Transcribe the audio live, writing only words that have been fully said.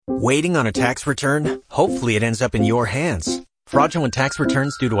Waiting on a tax return? Hopefully it ends up in your hands. Fraudulent tax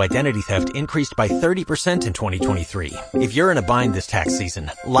returns due to identity theft increased by 30% in 2023. If you're in a bind this tax season,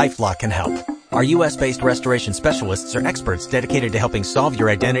 LifeLock can help. Our U.S.-based restoration specialists are experts dedicated to helping solve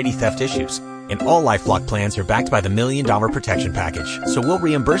your identity theft issues. And all LifeLock plans are backed by the $1 Million Protection Package. So we'll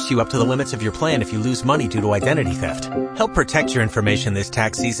reimburse you up to the limits of your plan if you lose money due to identity theft. Help protect your information this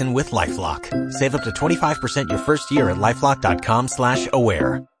tax season with LifeLock. Save up to 25% your first year at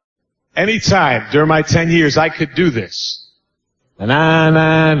LifeLock.com/aware. Anytime during my 10 years, I could do this. Na na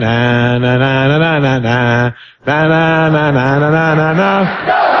na na na na na na na na na na na na na.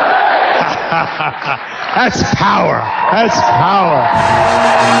 That's power. That's power.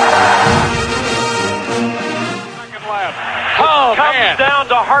 Second left. Oh, comes down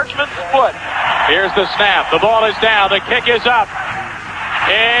to Hartman's foot. Here's the snap. The ball is down. The kick is up.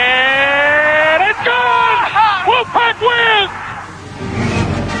 And it's gone! Wolfpack wins!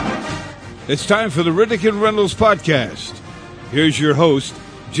 It's time for the Riddick and Reynolds podcast. Here's your host,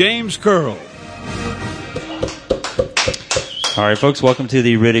 James Curl. All right, folks, welcome to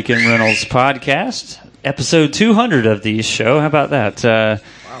the Riddick and Reynolds podcast, episode 200 of the show. How about that? Wow.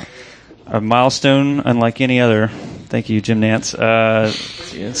 A milestone unlike any other. Thank you, Jim Nance.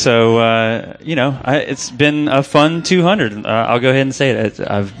 It's been a fun 200. I'll go ahead and say it.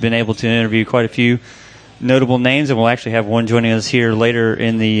 I've been able to interview quite a few notable names, and we'll actually have one joining us here later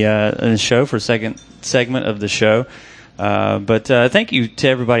in the show for a second segment of the show. But thank you to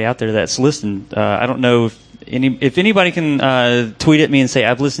everybody out there that's listened. I don't know if anybody can tweet at me and say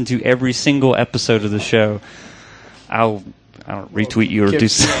I've listened to every single episode of the show. I'll retweet you or do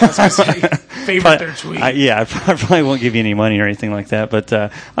something. Favorite their tweet. I probably won't give you any money or anything like that, but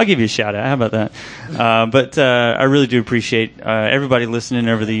I'll give you a shout out. How about that? But I really do appreciate everybody listening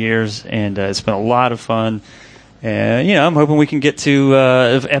over the years, and it's been a lot of fun. And, I'm hoping we can get to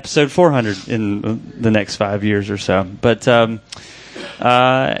episode 400 in the next 5 years or so. But for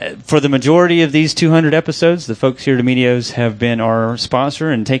the majority of these 200 episodes, the folks here at Amedios have been our sponsor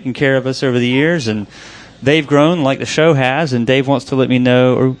and taken care of us over the years. And they've grown like the show has. And Dave wants to let me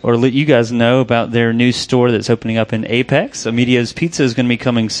know or let you guys know about their new store that's opening up in Apex. Amedios Pizza is going to be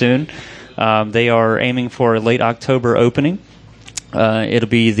coming soon. They are aiming for a late October opening. It'll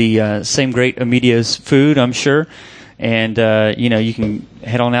be the same great Amedios food, I'm sure. And, you can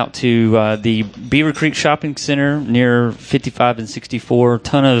head on out to the Beaver Creek Shopping Center near 55 and 64.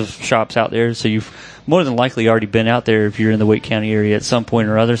 Ton of shops out there, so you've more than likely already been out there if you're in the Wake County area at some point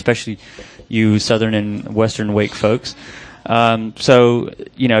or other, especially you southern and western Wake folks.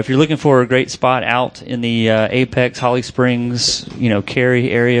 If you're looking for a great spot out in the Apex, Holly Springs,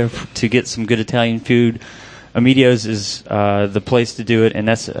 Cary area to get some good Italian food, Amedios is the place to do it, and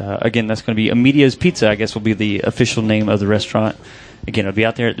that's going to be Amedios Pizza, I guess will be the official name of the restaurant. Again, it'll be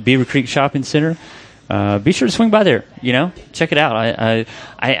out there at the Beaver Creek Shopping Center. Be sure to swing by there, check it out. I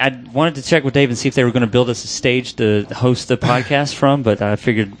wanted to check with Dave and see if they were going to build us a stage to host the podcast from, but I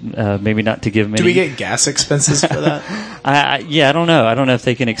figured maybe not to give them any. Do we get gas expenses for that? I don't know. I don't know if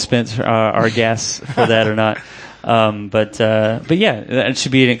they can expense our gas for that or not. But yeah, it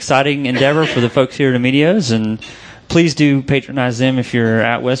should be an exciting endeavor for the folks here at Amedios, and please do patronize them if you're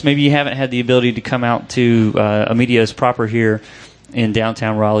out west. Maybe you haven't had the ability to come out to Amedios proper here in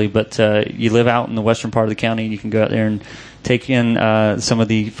downtown Raleigh, but you live out in the western part of the county, and you can go out there and take in some of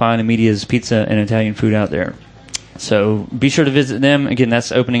the fine Amedios pizza and Italian food out there. So be sure to visit them. Again,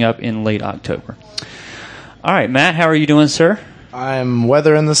 that's opening up in late October. All right, Matt, how are you doing, sir? I'm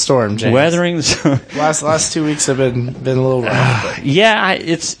weathering the storm, James. Weathering the storm. Last 2 weeks have been a little rough. Yeah,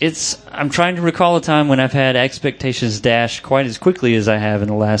 I'm trying to recall a time when I've had expectations dashed quite as quickly as I have in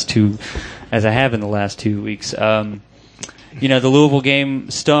the last 2 weeks. The Louisville game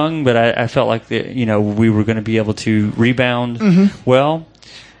stung, but I felt like we were going to be able to rebound well,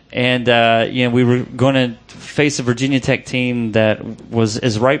 and we were going to face a Virginia Tech team that was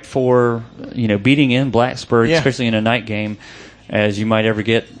as ripe for beating in Blacksburg, especially in a night game, as you might ever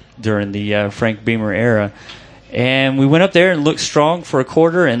get during the Frank Beamer era. And we went up there and looked strong for a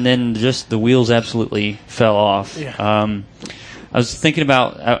quarter, and then just the wheels absolutely fell off. Yeah. I was thinking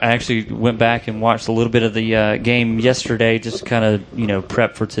about, I actually went back and watched a little bit of the game yesterday, just to kind of,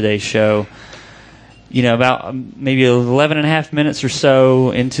 prep for today's show. About maybe 11 and a half minutes or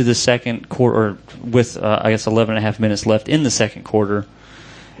so into the second quarter, with, 11 and a half minutes left in the second quarter.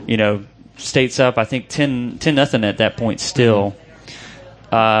 State's up, I think, 10-0 at that point still.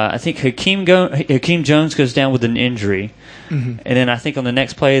 I think Hakeem Jones goes down with an injury. Mm-hmm. And then I think on the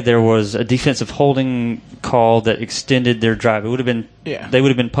next play there was a defensive holding call that extended their drive. It would have been they would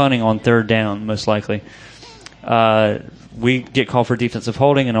have been punting on third down most likely. we get called for defensive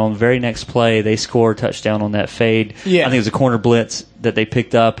holding, and on the very next play, they score a touchdown on that fade. Yeah. I think it was a corner blitz that they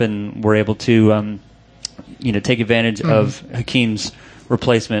picked up and were able to, take advantage of Hakeem's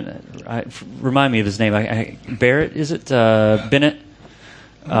replacement. Remind me of his name. Barrett, is it? Bennett?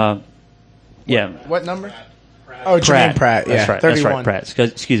 Yeah. What number? Oh, Jermaine Pratt. Yeah, That's right. 31. That's right,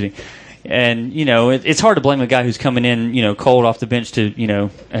 Pratt. Excuse me. And, it's hard to blame a guy who's coming in, cold off the bench to,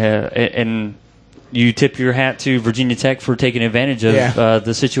 and you tip your hat to Virginia Tech for taking advantage of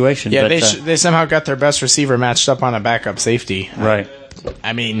the situation. Yeah, but, they somehow got their best receiver matched up on a backup safety. Right.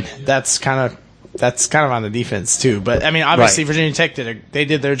 I mean, that's kind of on the defense too. But I mean, obviously Virginia Tech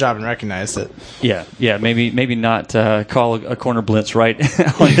did their job and recognized it. Yeah. Maybe not call a corner blitz right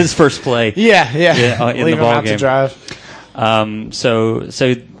on his first play. Yeah. In Leave the ball him out game. to drive. So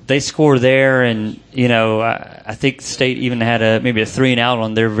they score there, and I think State even had maybe a 3-and-out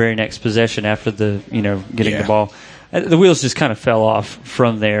on their very next possession after the getting the ball. The wheels just kind of fell off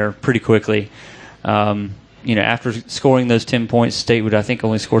from there pretty quickly. After scoring those 10 points, State would, I think,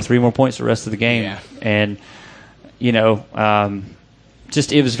 only score 3 more points the rest of the game. Yeah. And,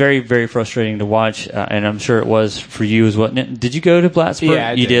 just it was very, very frustrating to watch, and I'm sure it was for you as well. Did you go to Plattsburgh? Yeah,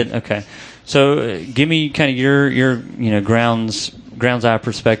 I you did. Okay. So give me kind of your grounds eye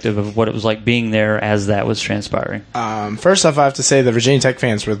perspective of what it was like being there as that was transpiring. First off, I have to say the Virginia Tech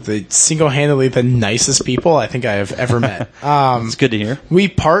fans were single-handedly the nicest people I think I have ever met. It's good to hear. We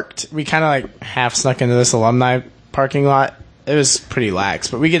kind of half snuck into this alumni parking lot. It was pretty lax,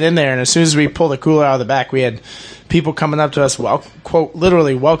 but we get in there, and as soon as we pull the cooler out of the back, we had people coming up to us, quote,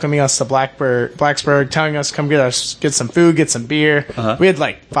 literally welcoming us to Blacksburg, telling us come get some food, get some beer. Uh-huh. We had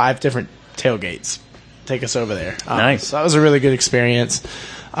like 5 different tailgates take us over there. Nice. So that was a really good experience.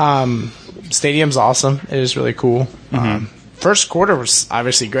 Stadium's awesome. It is really cool. Mm-hmm. First quarter was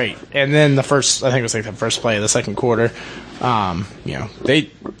obviously great, and then I think it was like the first play of the second quarter. I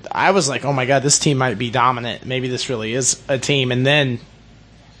was like, oh my god, this team might be dominant. Maybe this really is a team, and then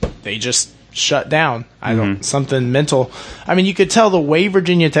they just shut down. Something mental. I mean, you could tell the way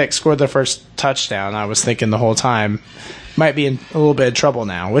Virginia Tech scored their first touchdown. I was thinking the whole time might be in a little bit of trouble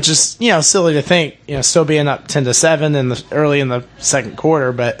now, which is silly to think. Still being up 10-7 early in the second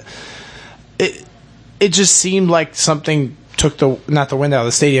quarter, but it just seemed like something took not the wind out of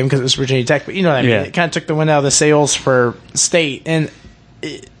the stadium because it was Virginia Tech, but you know what I mean. Yeah. It kind of took the wind out of the sails for State, and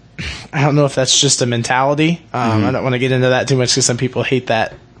I don't know if that's just a mentality. I don't want to get into that too much because some people hate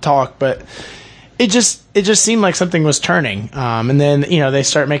that talk, but it just seemed like something was turning. And then they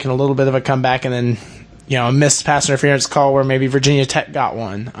start making a little bit of a comeback, and then a missed pass interference call where maybe Virginia Tech got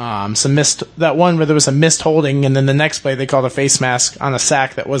one. That one where there was a missed holding, and then the next play they called a face mask on a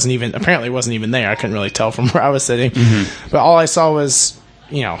sack that apparently wasn't even there. I couldn't really tell from where I was sitting, but all I saw was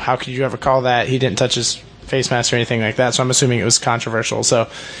how could you ever call that? He didn't touch his face mask or anything like that, so I'm assuming it was controversial. So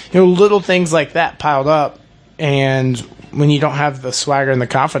little things like that piled up, and when you don't have the swagger and the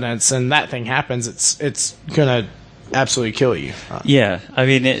confidence and that thing happens, it's gonna absolutely kill you. Yeah, I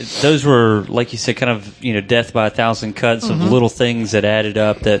mean, those were, like you said, kind of death by 1,000 cuts of little things that added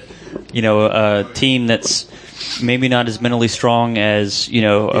up. That a team that's maybe not as mentally strong as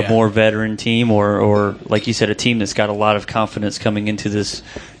a more veteran team, or like you said, a team that's got a lot of confidence coming into this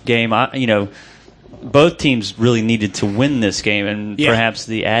game. Both teams really needed to win this game, and perhaps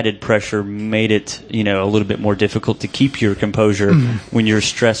the added pressure made it, a little bit more difficult to keep your composure when you're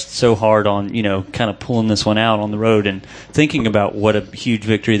stressed so hard on, kind of pulling this one out on the road and thinking about what a huge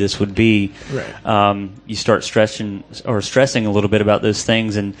victory this would be. Right. You start stressing a little bit about those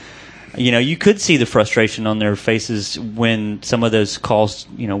things, and you could see the frustration on their faces when some of those calls,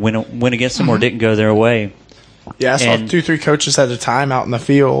 went against them or didn't go their way. Yeah, I saw 2-3 coaches at a time out in the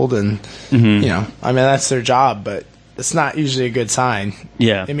field, and I mean that's their job, but it's not usually a good sign.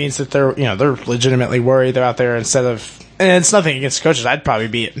 Yeah, it means that they're legitimately worried. They're out there instead of, and it's nothing against coaches. I'd probably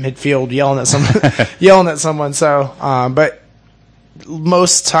be at midfield yelling at someone. So, but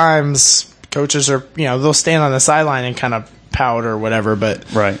most times coaches are they'll stand on the sideline and kind of pout or whatever. But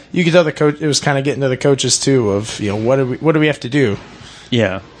you could tell the coach, it was kind of getting to the coaches too of what do we have to do.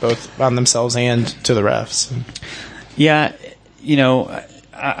 Yeah, both on themselves and to the refs. Yeah,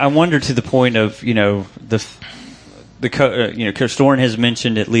 I wonder to the point of Coach Thorne has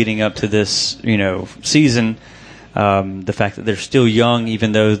mentioned it leading up to this season, the fact that they're still young,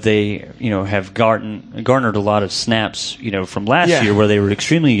 even though they have garnered a lot of snaps from last year where they were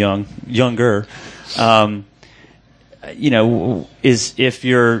extremely younger. Is if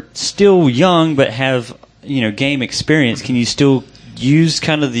you're still young but have game experience, can you still use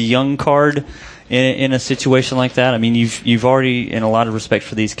kind of the young card in a situation like that? I mean, you've already, in a lot of respect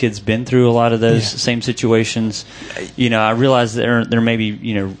for these kids, been through a lot of those same situations. I realize that there may be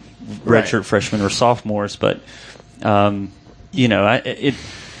redshirt freshmen or sophomores, but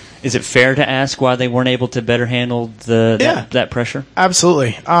is it fair to ask why they weren't able to better handle that pressure?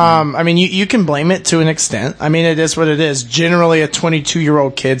 Absolutely. I mean, you can blame it to an extent. I mean, it is what it is. Generally, a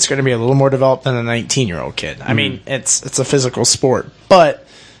 22-year-old kid's going to be a little more developed than a 19-year-old kid. I mean, it's a physical sport. But,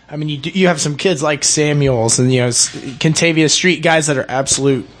 I mean, you have some kids like Samuels and, Contavious Street, guys that are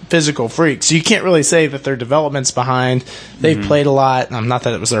absolute physical freaks. So you can't really say that their development's behind. They've played a lot. Not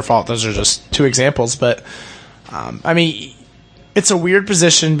that it was their fault. Those are just two examples. But, I mean, it's a weird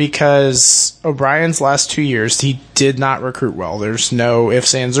position because O'Brien's last 2 years, he did not recruit well. There's no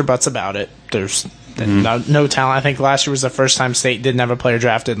ifs, ands, or buts about it. There's no talent. I think last year was the first time State didn't have a player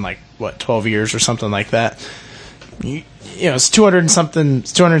drafted in 12 years or something like that. It's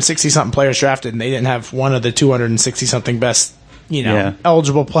 260-something players drafted, and they didn't have one of the 260-something best,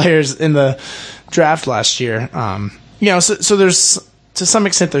 eligible players in the draft last year. So there's, to some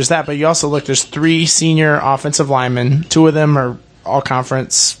extent, there's that, but you also look, there's 3 senior offensive linemen. 2 of them are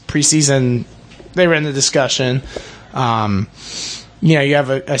all-conference preseason. They were in the discussion. You have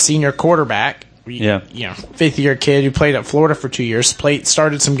a senior quarterback, fifth-year kid who played at Florida for 2 years,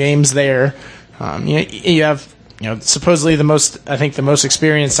 started some games there. You have, supposedly the most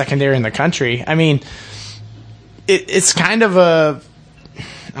experienced secondary in the country. I mean, it's kind of a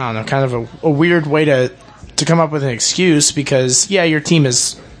weird way to come up with an excuse because, your team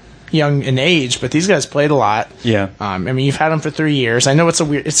is young in age, but these guys played a lot. Yeah. I mean, you've had them for 3 years. I know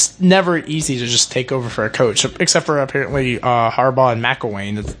it's never easy to just take over for a coach, except for apparently Harbaugh and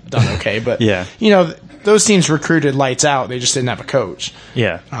McElwain have done okay. But, those teams recruited lights out. They just didn't have a coach.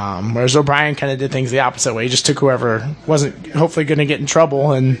 Yeah. Whereas O'Brien kind of did things the opposite way. He just took whoever wasn't hopefully going to get in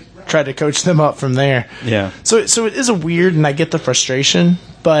trouble and tried to coach them up from there. Yeah. So it is a weird, and I get the frustration,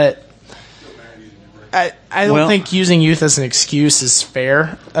 but I don't think using youth as an excuse is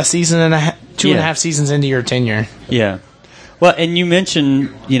fair. A season and a half, 2.5 seasons into your tenure. Yeah. Well, and you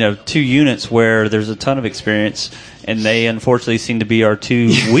mentioned, 2 units where there's a ton of experience, and they unfortunately seem to be our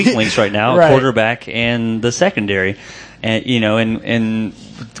 2 weak links right now, right. Quarterback and the secondary. And, and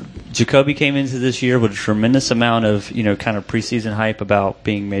Jacoby came into this year with a tremendous amount of, kind of preseason hype about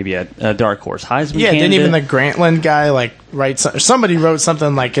being maybe a dark horse Heisman candidate. Didn't even the Grantland guy somebody wrote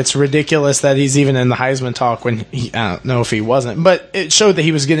something like it's ridiculous that he's even in the Heisman talk when I don't know if he wasn't, but it showed that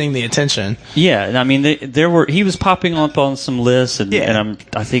he was getting the attention. Yeah, and I mean he was popping up on some lists, and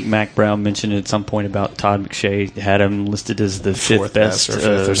I think Mac Brown mentioned at some point about Todd McShay had him listed as the 5th best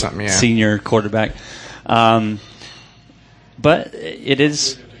or something, senior quarterback. But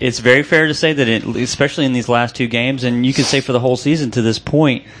it's very fair to say that, especially in these last 2 games, and you could say for the whole season to this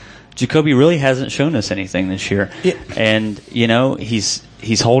point, Jacoby really hasn't shown us anything this year. Yeah. And,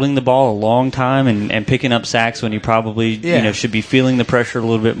 he's holding the ball a long time and picking up sacks when he probably should be feeling the pressure a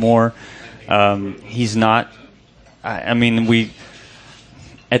little bit more. He's not – I mean,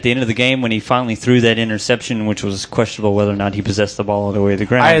 at the end of the game, when he finally threw that interception, which was questionable whether or not he possessed the ball all the way to the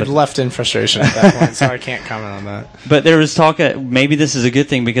ground. I had left in frustration at that point, so I can't comment on that. But there was talk maybe this is a good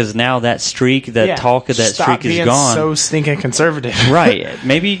thing because now that streak, talk of that streak is gone. So stinking conservative. Right.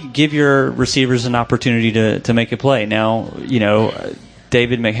 Maybe give your receivers an opportunity to make a play. Now,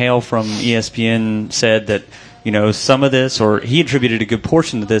 David McHale from ESPN said that, some of this, or he attributed a good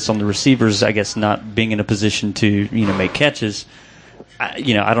portion of this on the receivers, I guess, not being in a position to, make catches.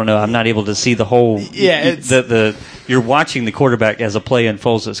 I don't know. I'm not able to see the whole. Yeah, you're watching the quarterback as a play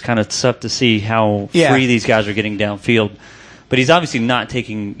unfolds. It's kind of tough to see how free these guys are getting downfield. But he's obviously not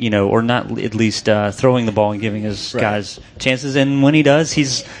taking, or not at least throwing the ball and giving his guys chances. And when he does,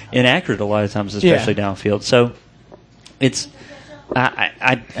 he's inaccurate a lot of times, especially downfield. So it's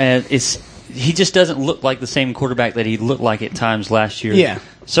he just doesn't look like the same quarterback that he looked like at times last year. Yeah.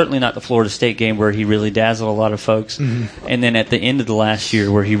 Certainly not the Florida State game where he really dazzled a lot of folks. Mm-hmm. And then at the end of the last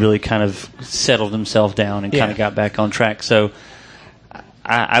year where he really kind of settled himself down and kind of got back on track. So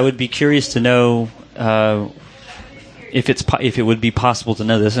I would be curious to know if it would be possible to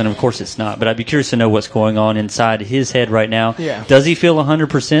know this, and of course it's not, but I'd be curious to know what's going on inside his head right now. Yeah. Does he feel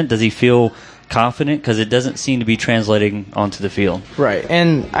 100%? Does he feel confident? Because it doesn't seem to be translating onto the field. Right.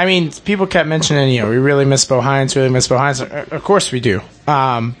 And, I mean, people kept mentioning, we really miss Bo Hines, Of course we do.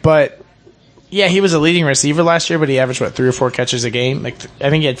 But, yeah, he was a leading receiver last year, but he averaged, 3 or 4 catches a game? I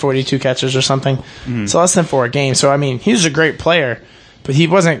think he had 42 catches or something. Mm-hmm. So less than 4 a game. So, I mean, he was a great player, but he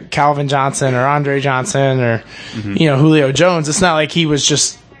wasn't Calvin Johnson or Andre Johnson or, Julio Jones. It's not like Jacoby was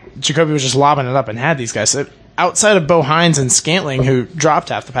just lobbing it up and had these guys. So outside of Bo Hines and Scantling, who dropped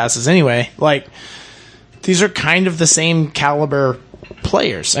half the passes anyway, like, these are kind of the same caliber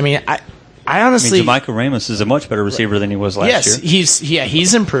players. I mean, I honestly... Jamaica Ramos is a much better receiver than he was last year. Yes,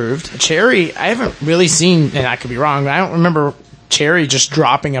 he's improved. Cherry, I haven't really seen, and I could be wrong, but I don't remember Cherry just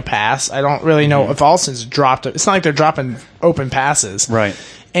dropping a pass. I don't really know if Alston's dropped it. It's not like they're dropping open passes. Right.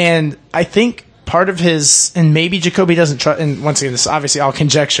 And I think part of his, and maybe Jacoby doesn't trust, and once again, this is obviously all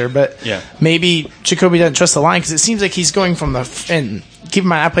conjecture, but maybe Jacoby doesn't trust the line because it seems like he's going from and keep in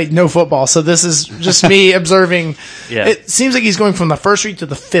mind, I played no football, so this is just me observing. Yeah. It seems like he's going from the first read to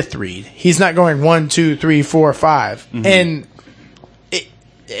the fifth read. He's not going 1, 2, 3, 4, 5. Mm-hmm. And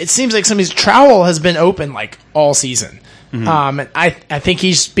it seems like somebody's trowel has been open like all season. Mm-hmm. And I think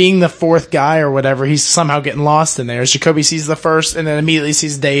he's being the fourth guy or whatever. He's somehow getting lost in there. As Jacoby sees the first and then immediately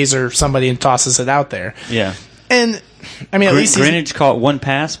sees Days or somebody and tosses it out there. Yeah. And I mean, at least Greenwich caught one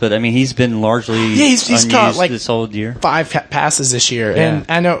pass, but I mean, he's been largely he's caught like this whole year. 5 passes this year, and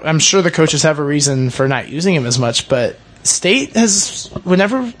I'm sure the coaches have a reason for not using him as much. But State has,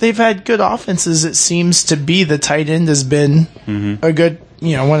 whenever they've had good offenses, it seems to be the tight end has been a good,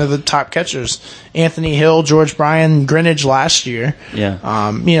 one of the top catchers. Anthony Hill, George Bryan, Greenwich last year. Yeah.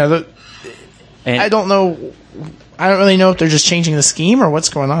 I don't know. I don't really know if they're just changing the scheme or what's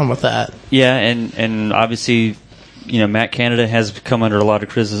going on with that. Yeah, and obviously, Matt Canada has come under a lot of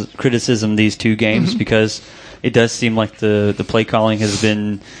criticism these 2 games because it does seem like the play calling has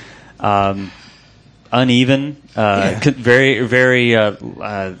been uneven. Very, very.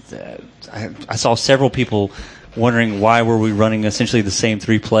 I saw several people wondering why were we running essentially the same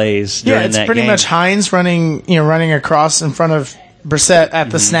 3 plays during that game. Yeah, it's pretty much Hines running across in front of Brissett at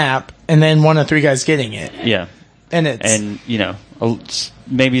the snap, and then one of 3 guys getting it. Yeah. And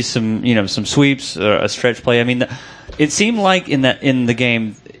maybe some sweeps or a stretch play. I mean, it seemed like in the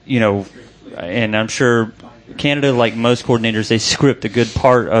game, and I'm sure Canada, like most coordinators, they script a good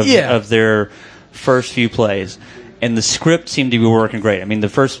part of their first few plays, and the script seemed to be working great. I mean, the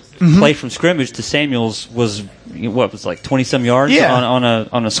first play from scrimmage to Samuels was like 20-some yards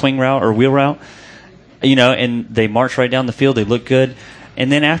on a swing route or wheel route, and they marched right down the field. They looked good. And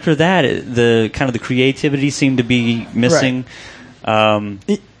then after that, the kind of the creativity seemed to be missing.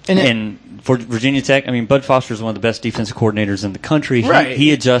 Right. And for Virginia Tech, I mean, Bud Foster is one of the best defensive coordinators in the country. Right.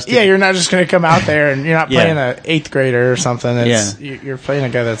 He adjusted. Yeah, you're not just going to come out there and you're not playing an 8th grader or something. You're playing a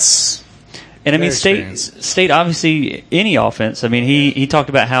guy that's. And I mean, State obviously any offense. I mean, he talked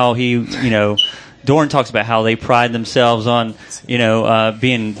about how Doran talks about how they pride themselves on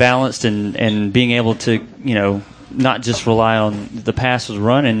being balanced and being able to not just rely on the passes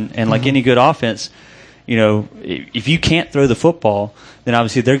run and like any good offense, if you can't throw the football, then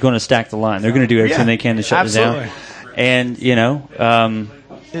obviously they're going to stack the line. They're going to do everything they can to shut it down. And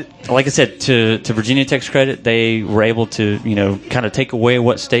like I said, to Virginia Tech's credit, they were able to kind of take away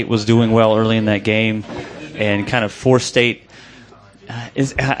what State was doing well early in that game and kind of force State.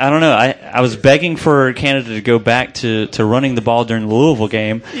 I don't know. I was begging for Canada to go back to running the ball during the Louisville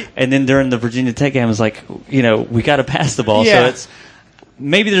game, and then during the Virginia Tech game, I was like, we got to pass the ball. Yeah. So it's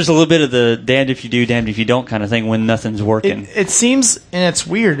maybe there's a little bit of the damned if you do, damned if you don't kind of thing when nothing's working. It seems, and it's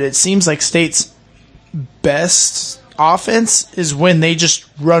weird. It seems like State's best offense is when they just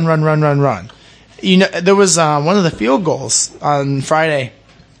run. There was one of the field goals on Friday.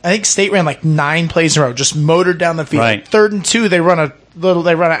 I think State ran like 9 plays in a row, just motored down the field. Right. 3rd and 2, they run an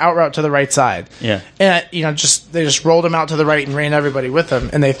out route to the right side. Yeah. And they just rolled them out to the right and ran everybody with them,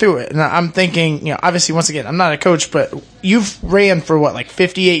 and they threw it. And I'm thinking, obviously, once again, I'm not a coach, but you've ran for like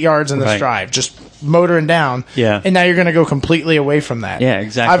 58 yards in this drive, just motoring down. Yeah. And now you're going to go completely away from that. Yeah,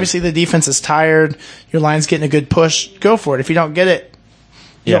 exactly. Obviously, the defense is tired. Your line's getting a good push. Go for it. If you don't get it,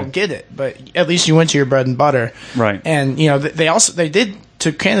 you don't get it. But at least you went to your bread and butter. Right. And they did,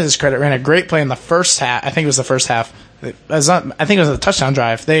 to Canada's credit, ran a great play in the first half. I think it was the first half. I think it was a touchdown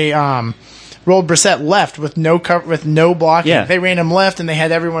drive. They rolled Brissett left with no cover, with no blocking. Yeah. They ran him left, and they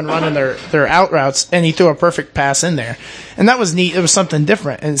had everyone running their out routes, and he threw a perfect pass in there. And that was neat. It was something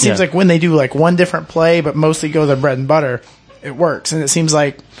different. And it seems like when they do like one different play, but mostly go their bread and butter, it works. And it seems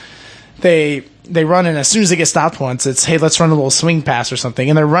like they run, and as soon as they get stopped once, it's, hey, let's run a little swing pass or something.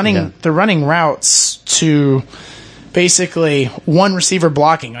 And they're running routes to basically one receiver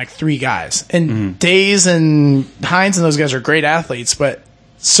blocking like 3 guys. And Days and Hines and those guys are great athletes, but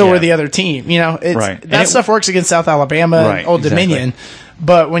so are the other team. That stuff works against South Alabama and Old Dominion.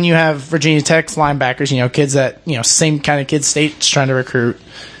 But when you have Virginia Tech's linebackers, kids that, same kind of kids State's trying to recruit,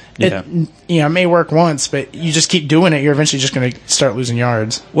 it may work once, but you just keep doing it, you're eventually just going to start losing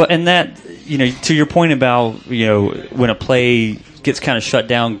yards. Well, and that, to your point about, when a play gets kind of shut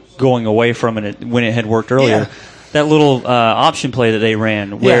down going away from it when it had worked earlier. Yeah. That little option play that they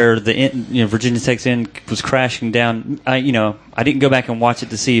ran, where Virginia Tech's end was crashing down. I didn't go back and watch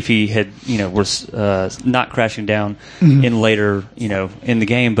it to see if he had was not crashing down in later in the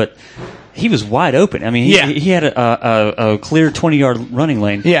game, but he was wide open. I mean, he had a clear 20-yard running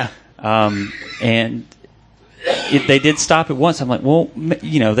lane. Yeah, and they did stop it once. I'm like, well,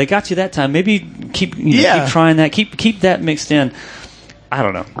 they got you that time. Maybe keep trying that. Keep that mixed in. I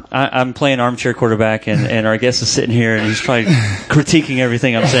don't know. I'm playing armchair quarterback, and our guest is sitting here, and he's probably critiquing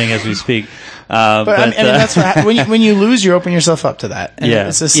everything I'm saying as we speak. But that's what when you lose, you open yourself up to that. And yeah,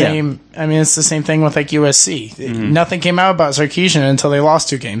 it's the same. Yeah. I mean, it's the same thing with like USC. Nothing came out about Sarkisian until they lost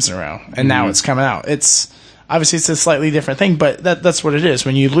 2 games in a row, and now it's coming out. It's obviously it's a slightly different thing, but that's what it is.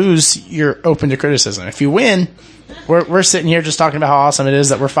 When you lose, you're open to criticism. If you win, we're sitting here just talking about how awesome it is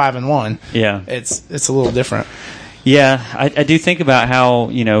that we're 5-1. Yeah, it's a little different. Yeah, I do think about how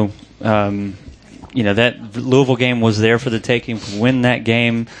that Louisville game was there for the taking. Win that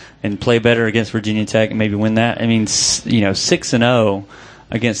game and play better against Virginia Tech and maybe win that. I mean, 6-0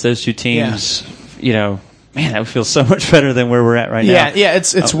 against those two teams. Man, that feels so much better than where we're at right now. Yeah.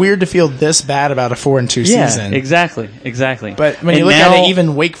 It's weird to feel this bad about a 4-2 season. Exactly. But when you look at it,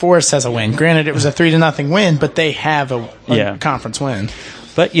 even Wake Forest has a win. Granted, it was a 3-0 win, but they have a conference win.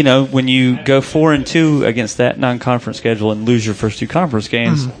 But, when you go 4-2 against that non-conference schedule and lose your first 2 conference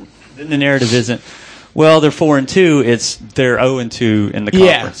games, then the narrative isn't, well, they're 4-2, it's they're 0-2 in the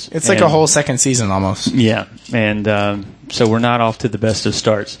conference. Yeah, it's like a whole second season almost. Yeah, and so we're not off to the best of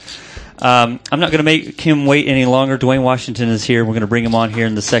starts. I'm not going to make him wait any longer. Dewayne Washington is here. We're going to bring him on here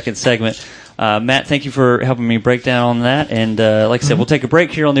in the second segment. Matt, thank you for helping me break down on that. And like I said, we'll take a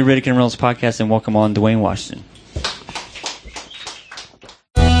break here on the Riddick and Reynolds podcast and welcome on Dewayne Washington.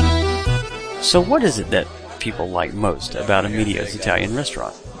 So what is it that people like most about Emilio's Italian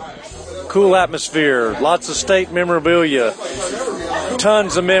restaurant? Cool atmosphere, lots of state memorabilia,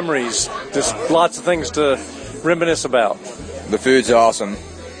 tons of memories, just lots of things to reminisce about. The food's awesome.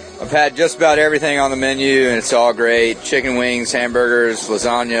 I've had just about everything on the menu, and it's all great. Chicken wings, hamburgers,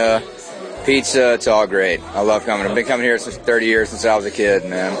 lasagna, pizza, it's all great. I love coming. I've been coming here since 30 years since I was a kid,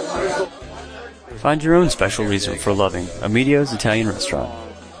 man. Find your own special reason for loving Emilio's Italian restaurant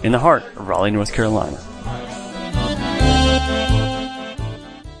in the heart of Raleigh, North Carolina.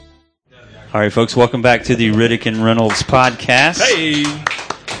 All right, folks, welcome back to the Riddick and Reynolds podcast. Hey!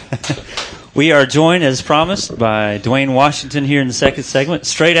 We are joined, as promised, by Dewayne Washington here in the second segment,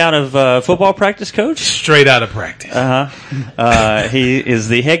 straight out of football practice, Coach? Straight out of practice. He is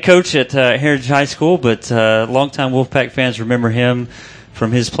the head coach at Heritage High School, but longtime Wolfpack fans remember him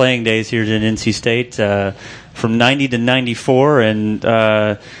from his playing days here at NC State from 90 to 94, and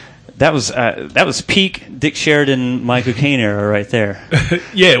that was peak Dick Sheridan, Mike O'Kane era right there.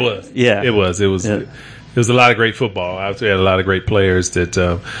 Yeah, it was. Yeah, it was. It was a lot of great football. Obviously, had a lot of great players that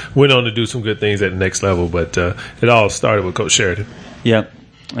went on to do some good things at the next level. But it all started with Coach Sheridan. Yep.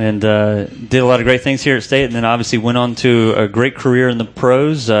 And did a lot of great things here at State, and then obviously went on to a great career in the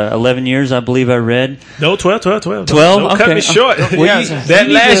pros. 11 years, I believe I read. No, 12. 12? Don't cut me short. That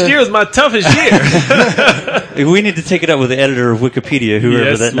last year was my toughest year. We need to take it up with the editor of Wikipedia,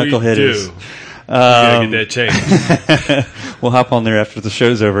 whoever that knucklehead is. We gotta get that changed. We'll hop on there after the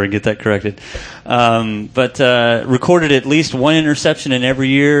show's over and get that corrected. But recorded at least one interception in every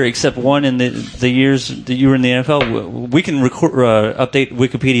year, except one in the years that you were in the NFL. We can update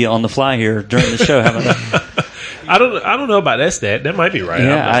Wikipedia on the fly here during the show. How about that? I don't know about that stat. That might be right.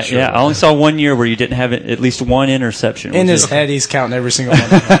 I only saw 1 year where you didn't have at least one interception. In his head, he's counting every single one.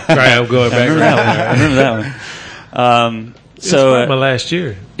 Right, I'm going back. I remember that one. So my last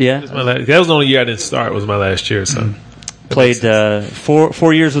year. Yeah, that was the only year I didn't start. Was my last year. So played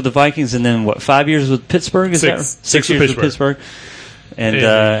 4 years with the Vikings, and then 5 years with Pittsburgh. Is that 6 years with Pittsburgh? And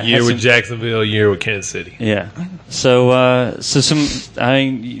a year with Jacksonville, a year with Kansas City. Yeah. So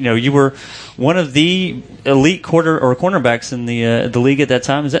you were one of the elite cornerbacks in the league at that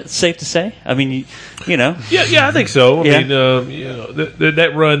time. Is that safe to say? I mean, you know. Yeah, I think so. I mean,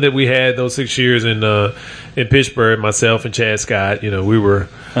 that run that we had those 6 years in Pittsburgh, myself and Chad Scott, we were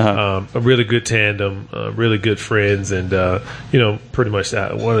a really good tandem, really good friends, and pretty much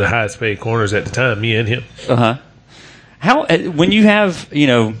one of the highest paid corners at the time, me and him. How when you have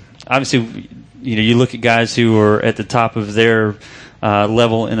obviously you look at guys who are at the top of their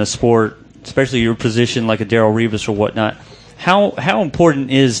level in a sport, especially your position like a Darrelle Revis or whatnot. How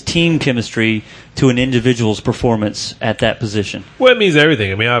important is team chemistry to an individual's performance at that position? Well, it means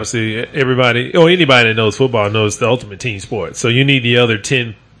everything. I mean, obviously, anybody that knows football knows the ultimate team sport. So you need the other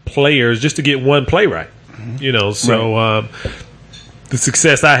 10 players just to get one play right. So the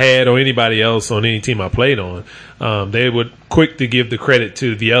success I had or anybody else on any team I played on, they were quick to give the credit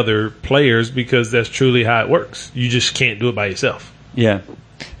to the other players because that's truly how it works. You just can't do it by yourself. Yeah.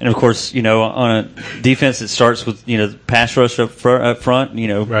 And, of course, on a defense, it starts with, pass rush up front,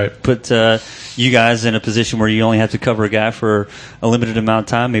 right. Put you guys in a position where you only have to cover a guy for a limited amount of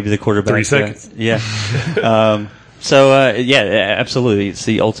time, maybe the quarterback. 3 seconds. Yeah. Absolutely. It's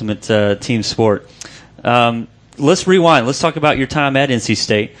the ultimate team sport. Let's rewind. Let's talk about your time at NC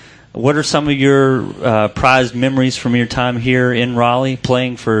State. What are some of your prized memories from your time here in Raleigh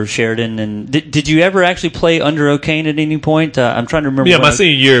playing for Sheridan? And did you ever actually play under O'Kane at any point? I'm trying to remember. Yeah, my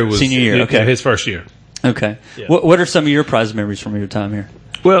senior year was okay. His first year. Okay. Yeah. What are some of your prized memories from your time here?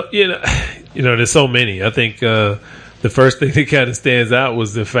 Well, there's so many. I think the first thing that kind of stands out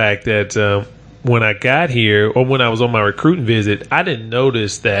was the fact that when I got here, or when I was on my recruiting visit, I didn't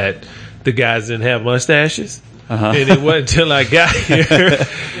notice that the guys didn't have mustaches. And it wasn't until I got here,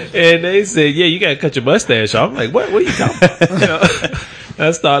 and they said, "Yeah, you got to cut your mustache off." I'm like, "What? What are you talking about?"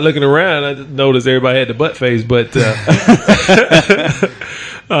 I started looking around. I noticed everybody had the butt face, but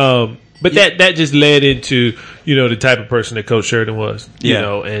that just led into the type of person that Coach Sheridan was.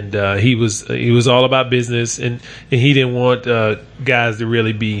 And he was all about business, and he didn't want guys to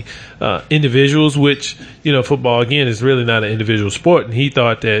really be individuals, which football again is really not an individual sport. And he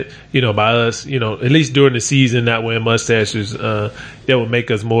thought that by us at least during the season not wearing mustaches that would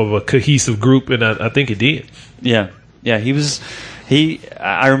make us more of a cohesive group, and I think it did. Yeah,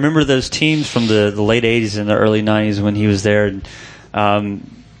 I remember those teams from the late 80s and the early 90s when he was there. And,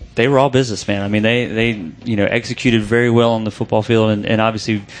 they were all businessmen. I mean, they executed very well on the football field, and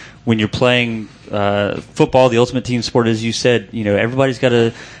obviously when you're playing football, the ultimate team sport, as you said, everybody's got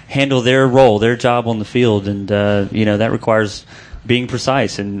to handle their role, their job on the field, and that requires being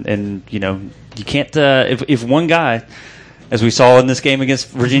precise. And you can't if one guy, as we saw in this game against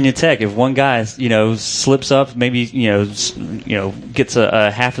Virginia Tech, if one guy slips up, maybe gets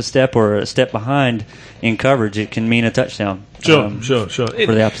a half a step or a step behind in coverage, it can mean a touchdown. Sure. For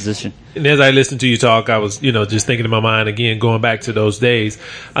the opposition. And as I listened to you talk, I was, just thinking in my mind again, going back to those days.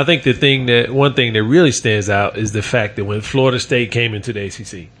 I think one thing that really stands out is the fact that when Florida State came into the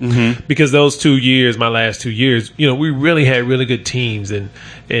ACC, because those 2 years, my last 2 years, we really had really good teams, and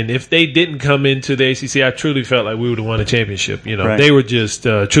if they didn't come into the ACC, I truly felt like we would have won a championship. Right. They were just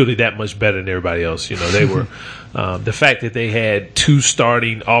truly that much better than everybody else. They were. The fact that they had 2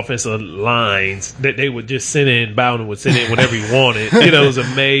 starting offensive lines that they would just send in, Bowden would send in whenever he wanted. It was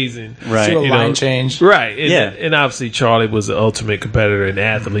amazing. Right. Line change. Right. And obviously Charlie was the ultimate competitor and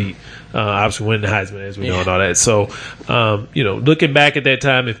athlete. Obviously winning the Heisman, as we know, and all that. So, looking back at that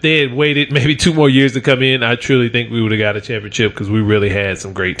time, if they had waited maybe 2 more years to come in, I truly think we would have got a championship because we really had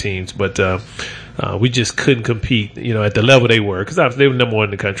some great teams. But we just couldn't compete, at the level they were, because obviously they were number 1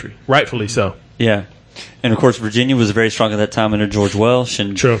 in the country, rightfully so. Yeah. And, of course, Virginia was very strong at that time under George Welsh.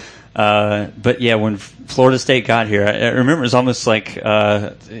 And, true. But, when Florida State got here, I remember it was almost like,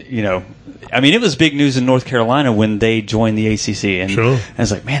 it was big news in North Carolina when they joined the ACC. And sure. I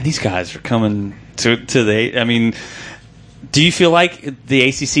was like, man, these guys are coming to the – do you feel like the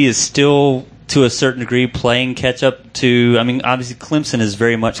ACC is still, to a certain degree, playing catch-up to – obviously Clemson has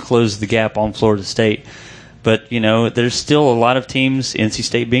very much closed the gap on Florida State. But, there's still a lot of teams, NC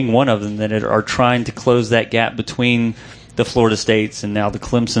State being one of them, that are trying to close that gap between the Florida States and now the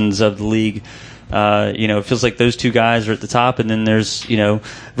Clemsons of the league. It feels like those 2 guys are at the top, and then there's,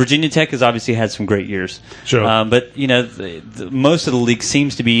 Virginia Tech has obviously had some great years. Sure. But, most of the league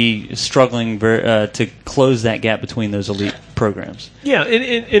seems to be struggling to close that gap between those elite programs. Yeah,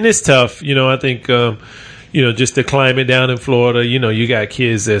 and it's tough. I think, just the climate down in Florida, you got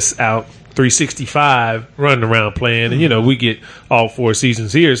kids that's out 365 running around playing, and we get all 4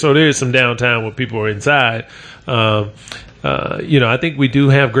 seasons here, so there's some downtime when people are inside. I think we do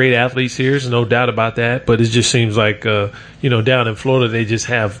have great athletes here, there's no doubt about that, but it just seems like down in Florida they just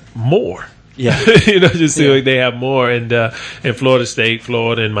have more. Yeah. Just feel like they have more, and Florida State,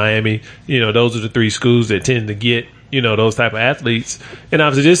 Florida, and Miami, those are the 3 schools that tend to get those type of athletes. And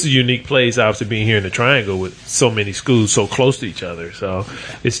obviously this is a unique place, obviously being here in the Triangle with so many schools so close to each other. So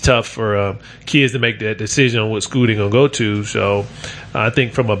it's tough for kids to make that decision on what school they're going to go to. So I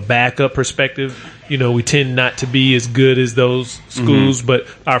think from a backup perspective, we tend not to be as good as those schools, but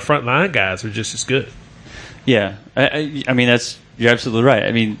our frontline guys are just as good. Yeah. You're absolutely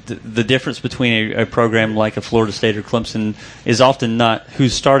right. The difference between a program like a Florida State or Clemson is often not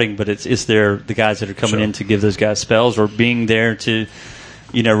who's starting, but it's the guys that are coming in to give those guys spells or being there to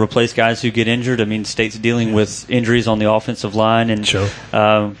replace guys who get injured. I mean, State's dealing with injuries on the offensive line, and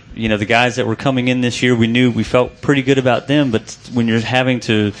the guys that were coming in this year, we felt pretty good about them. But when you're having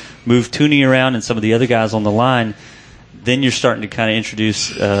to move Tooney around and some of the other guys on the line, then you're starting to kind of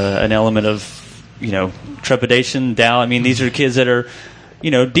introduce an element of trepidation, doubt. I mean, these are kids that are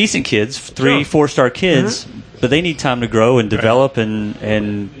decent kids, 3-4-star kids, but they need time to grow and develop,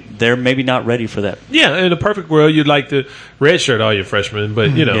 and they're maybe not ready for that. Yeah, in a perfect world, you'd like to redshirt all your freshmen, but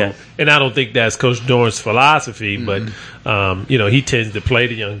and I don't think that's Coach Dorn's philosophy. But he tends to play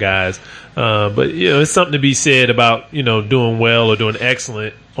the young guys. But it's something to be said about doing well or doing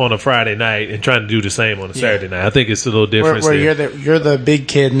excellent on a Friday night and trying to do the same on a Saturday night. I think it's a little different. Where you're the big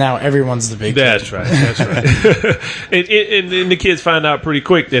kid now, everyone's the big kid. That's right. and the kids find out pretty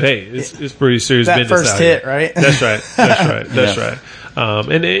quick that it's pretty serious business. That first hit, right? That's right. That's right.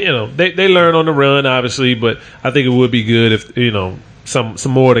 And they learn on the run, obviously, but I think it would be good if some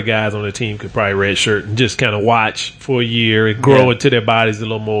more of the guys on the team could probably redshirt and just kind of watch for a year and grow into their bodies a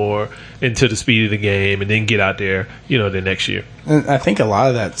little more, into the speed of the game, and then get out there the next year. And I think a lot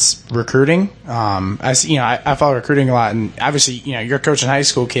of that's recruiting. I follow recruiting a lot, and obviously you're coaching high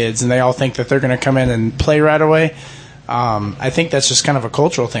school kids, and they all think that they're going to come in and play right away. I think that's just kind of a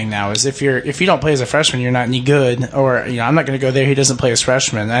cultural thing now. Is if you don't play as a freshman, you're not any good. Or I'm not going to go there. He doesn't play as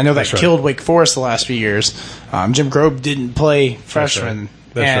freshman. I know that killed Wake Forest the last few years. Jim Grobe didn't play freshman,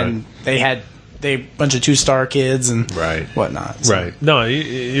 they had a bunch of 2-star kids and whatnot. So. Right. No,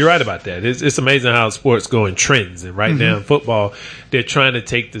 you're right about that. It's amazing how sports go in trends. And right now in football, they're trying to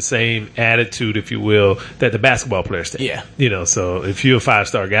take the same attitude, if you will, that the basketball players take. Yeah. So if you're a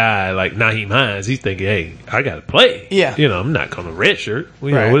 5-star guy like Naheem Hines, he's thinking, hey, I got to play. Yeah. I'm not going to redshirt.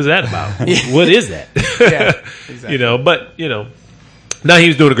 What is that about? What is that? Yeah. Exactly. But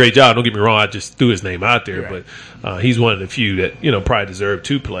Naheem's doing a great job. Don't get me wrong. I just threw his name out there, but he's one of the few that probably deserve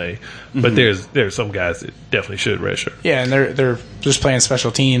to play. But there's some guys that definitely should redshirt. Yeah, and they're just playing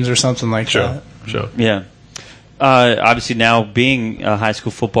special teams or something like that. Sure. Yeah. Obviously, now being a high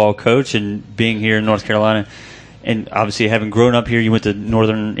school football coach and being here in North Carolina, and obviously having grown up here, you went to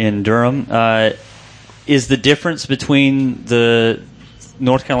Northern in Durham. Is the difference between the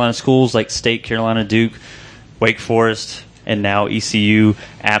North Carolina schools like State, Carolina, Duke, Wake Forest, and now ECU,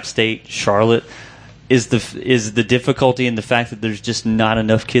 App State, Charlotte, is the difficulty in the fact that there's just not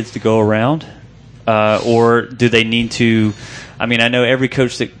enough kids to go around? Or do they need to – I mean, I know every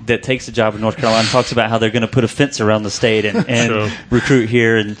coach that takes a job in North Carolina talks about how they're going to put a fence around the state and recruit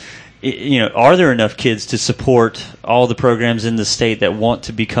here. And, are there enough kids to support all the programs in the state that want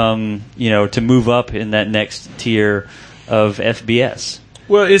to become – to move up in that next tier of FBS?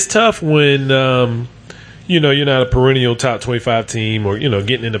 Well, it's tough when you're not a perennial top 25 team or,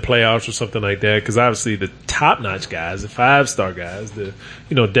 getting into playoffs or something like that. Because obviously the top-notch guys, the 5-star guys, the,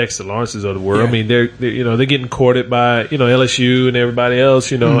 Dexter Lawrences of the world, I mean, they're getting courted by, LSU and everybody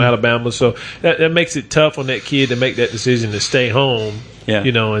else, Alabama. So that makes it tough on that kid to make that decision to stay home,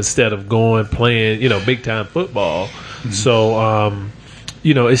 instead of going playing, big-time football. So,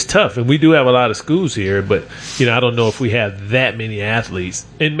 it's tough, and we do have a lot of schools here, but, I don't know if we have that many athletes.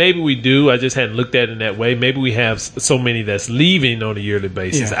 And maybe we do. I just hadn't looked at it in that way. Maybe we have so many that's leaving on a yearly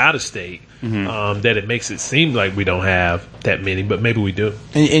basis out of state that it makes it seem like we don't have that many, but maybe we do.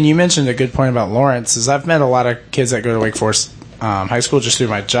 And you mentioned a good point about Lawrence, is I've met a lot of kids that go to Wake Forest high school just through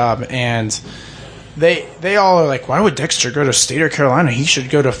my job, and they all are like, why would Dexter go to State or Carolina? He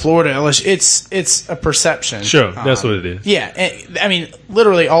should go to Florida, LSU. It's a perception. Sure, that's what it is. Yeah, I mean,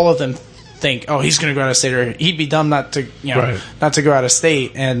 literally all of them think, oh, he's going to go out of state, or he'd be dumb not to, not to go out of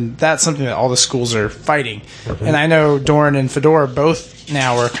state, and that's something that all the schools are fighting. And I know Doran and Fedora both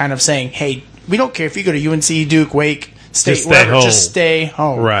now are kind of saying, hey, we don't care if you go to UNC, Duke, Wake, State, wherever, just stay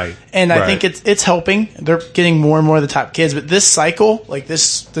home. Right. And I think it's helping. They're getting more and more of the top kids, but this cycle, like the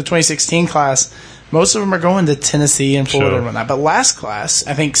 2016 class, most of them are going to Tennessee and Florida and whatnot. But last class,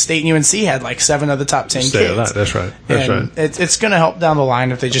 I think State and UNC had like 7 of the top 10 kids. That's right. It's going to help down the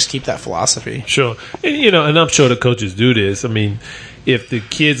line if they just keep that philosophy. Sure. And, and I'm sure the coaches do this. I mean, if the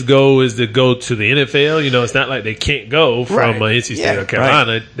kids' goal is to go to the NFL, it's not like they can't go from NC State or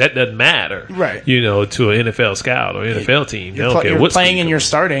Carolina. Right. That doesn't matter. Right. To an NFL scout or NFL team. They don't care you're what's playing and you're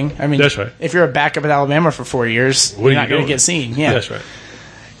starting. I mean, that's right. If you're a backup at Alabama for 4 years, you're not going to get seen. Yeah. That's right.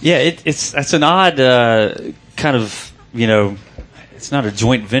 Yeah, that's an odd kind of, it's not a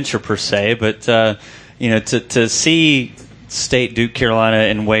joint venture per se, but, to see State, Duke, Carolina,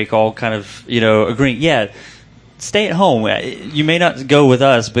 and Wake all kind of, agreeing, stay at home. You may not go with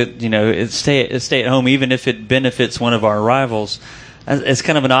us, but, stay at home, even if it benefits one of our rivals. it's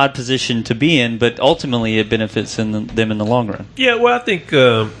kind of an odd position to be in, but ultimately it benefits them in the long run. Yeah, well, I think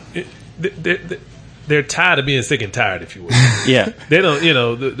they're tired of being sick and tired, if you will. Yeah. They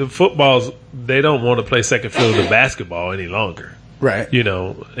don't, the footballs, they don't want to play second field of basketball any longer. Right.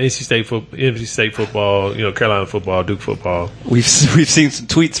 NC State football, Carolina football, Duke football. We've seen some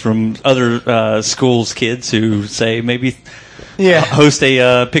tweets from other schools' kids who say maybe host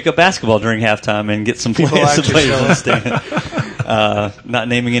a pickup basketball during halftime and get some players on the stand. Not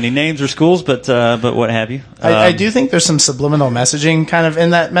naming any names or schools, but what have you. I do think there's some subliminal messaging kind of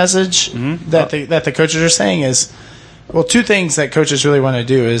in that message that the coaches are saying is, well, two things that coaches really want to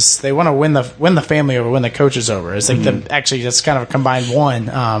do is they want to win the family over, win the coaches over. It's like actually that's kind of a combined one.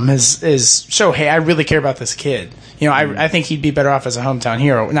 Is show, hey, I really care about this kid. I think he'd be better off as a hometown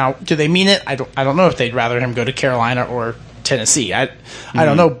hero. Now, do they mean it? I don't know if they'd rather him go to Carolina or Tennessee. I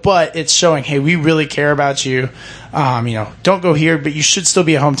don't know, but it's showing, hey, we really care about you. Don't go here, but you should still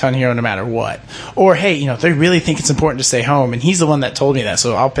be a hometown hero no matter what. Or, hey, they really think it's important to stay home, and he's the one that told me that,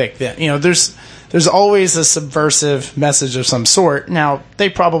 so I'll pick them. There's always a subversive message of some sort. Now, they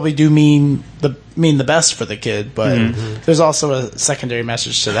probably do mean the best for the kid, but there's also a secondary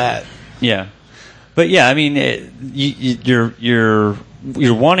message to that. Yeah, but yeah, I mean, you're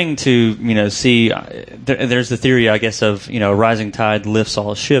wanting to see. There's the theory, I guess, of a rising tide lifts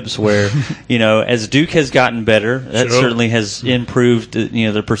all ships. Where as Duke has gotten better, that certainly has improved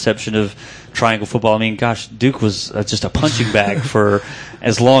the perception of triangle football. I mean, gosh, Duke was just a punching bag for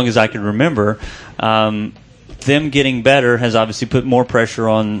as long as I can remember. Them getting better has obviously put more pressure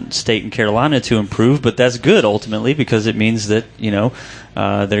on State and Carolina to improve, but that's good ultimately because it means that they're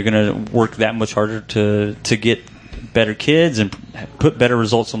going to work that much harder to get better kids and put better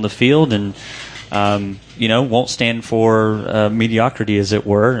results on the field, and won't stand for mediocrity, as it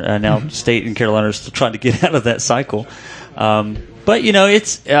were. Now, State and Carolina are still trying to get out of that cycle, but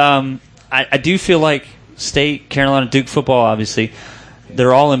it's. I do feel like State, Carolina, Duke football, obviously,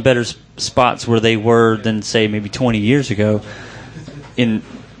 they're all in better spots where they were than, say, maybe 20 years ago, in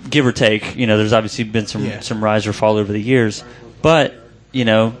give or take. There's obviously been some rise or fall over the years, but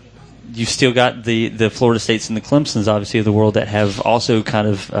you've still got the Florida States and the Clemsons, obviously, of the world that have also kind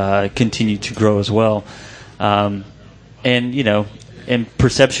of continued to grow as well. And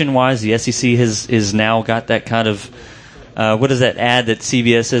perception-wise, the SEC has now got that kind of what is that ad that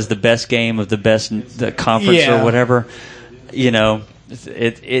CBS says the best game of the conference or whatever?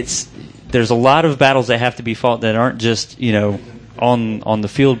 It's there's a lot of battles that have to be fought that aren't just on the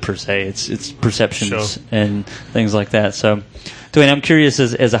field per se. It's perceptions and things like that. So, Dwayne, I'm curious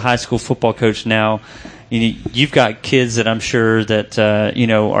as a high school football coach now. You've got kids that I'm sure that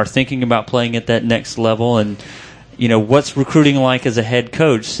are thinking about playing at that next level, and what's recruiting like as a head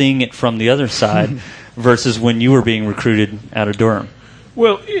coach, seeing it from the other side versus when you were being recruited out of Durham.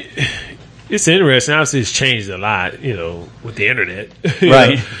 Well, it's interesting. Obviously, it's changed a lot, with the internet.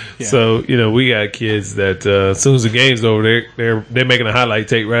 Right. Yeah. So, we got kids that as soon as the game's over, they're making a highlight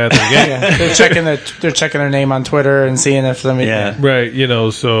tape right after the game. Yeah, they're checking their name on Twitter and seeing if somebody. Yeah. Right.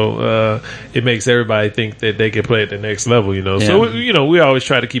 So it makes everybody think that they can play at the next level. So we always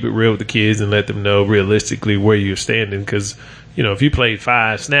try to keep it real with the kids and let them know realistically where you're standing, because if you played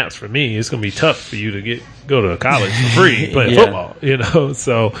 5 snaps for me, it's going to be tough for you to go to college for free playing football,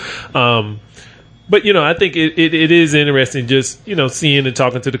 So, but, I think it is interesting just, seeing and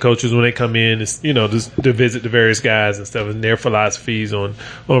talking to the coaches when they come in, just to visit the various guys and stuff and their philosophies on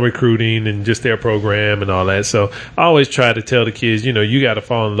recruiting and just their program and all that. So I always try to tell the kids, you got to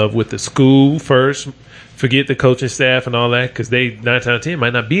fall in love with the school first, forget the coaching staff and all that, because they 9 times out of 10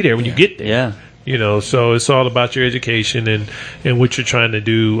 might not be there when you get there. Yeah. So it's all about your education and what you're trying to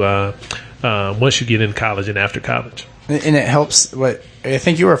do once you get in college and after college. And it helps. I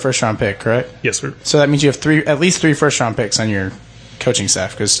think you were a first-round pick, correct? Yes, sir. So that means you have at least 3 first-round picks on your coaching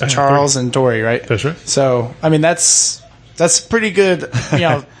staff, because Charles and Dory, right? That's right. So I mean, that's pretty good.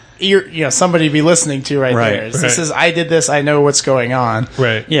 Somebody to be listening to right there. Right. This is, I did this. I know what's going on.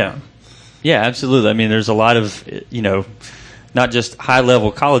 Right. Yeah. Yeah. Absolutely. I mean, there's a lot of not just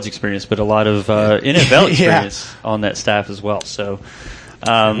high-level college experience, but a lot of NFL experience on that staff as well. So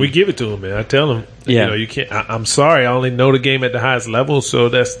we give it to them, man. I tell them, you can't. I'm sorry, I only know the game at the highest level, so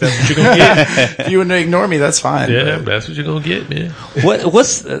that's what you're gonna get. If you want to ignore me, that's fine. Yeah, that's what you're gonna get, man.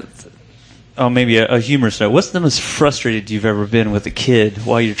 What's maybe a humorous note? What's the most frustrated you've ever been with a kid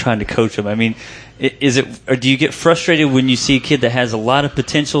while you're trying to coach them? I mean, or do you get frustrated when you see a kid that has a lot of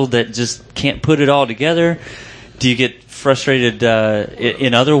potential that just can't put it all together? Do you get frustrated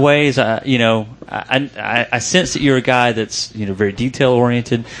in other ways? I sense that you're a guy that's very detail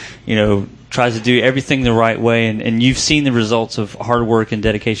oriented. tries to do everything the right way, and you've seen the results of hard work and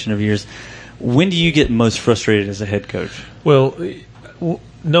dedication of years. When do you get most frustrated as a head coach? Well,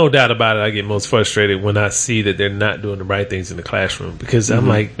 no doubt about it, I get most frustrated when I see that they're not doing the right things in the classroom, because I'm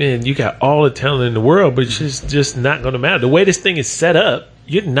like, man, you got all the talent in the world, but it's just not going to matter. The way this thing is set up,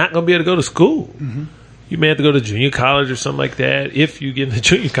 you're not going to be able to go to school. You may have to go to junior college or something like that if you get into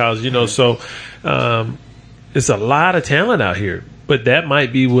junior college, So it's a lot of talent out here. But that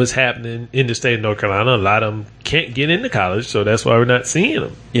might be what's happening in the state of North Carolina. A lot of them can't get into college, so that's why we're not seeing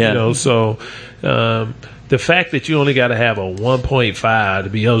them. Yeah. So the fact that you only got to have a 1.5 to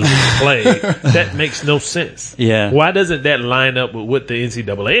be eligible to play, that makes no sense. Yeah. Why doesn't that line up with what the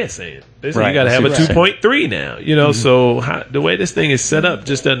NCAA is saying? They say you got to have a 2.3 now. So the way this thing is set up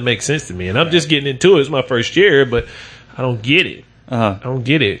just doesn't make sense to me. And I'm just getting into it. It's my first year, but I don't get it. I don't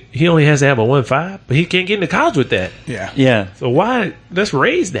get it. He only has to have a 1.5, but he can't get into college with that. Yeah. So why? Let's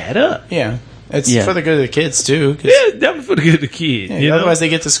raise that up. Yeah. It's for the good of the kids, too. Yeah, it's definitely for the good of the kids. Otherwise, they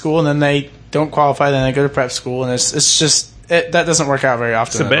get to school, and then they don't qualify, then they go to prep school, and it's just that doesn't work out very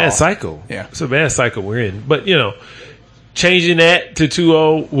often. It's a bad cycle. Yeah. It's a bad cycle we're in. But, changing that to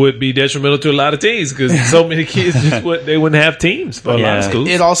 2.0 would be detrimental to a lot of teams, because so many kids they wouldn't have teams for a lot of schools.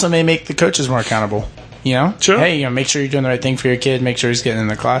 It also may make the coaches more accountable. Sure. Hey, make sure you're doing the right thing for your kid. Make sure he's getting in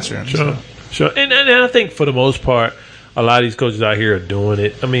the classroom. Sure. And I think for the most part, a lot of these coaches out here are doing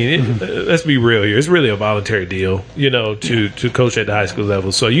it. I mean, let's be real here. It's really a voluntary deal, to coach at the high school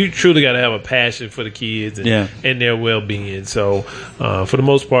level. So you truly got to have a passion for the kids and their well-being. So for the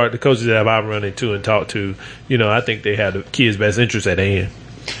most part, the coaches that I've run into and talked to, I think they have the kids' best interests at hand.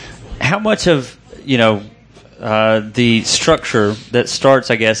 How much of, the structure that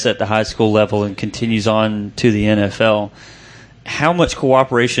starts, I guess, at the high school level and continues on to the NFL, how much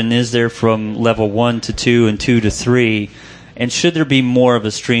cooperation is there from level 1 to 2 and 2 to 3? And should there be more of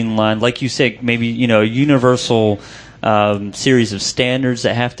a streamlined, like you said, maybe, a universal series of standards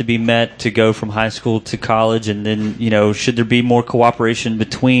that have to be met to go from high school to college? And then, should there be more cooperation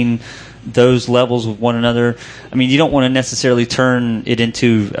between those levels with one another? I mean, you don't want to necessarily turn it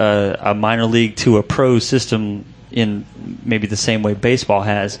into a minor league to a pro system in maybe the same way baseball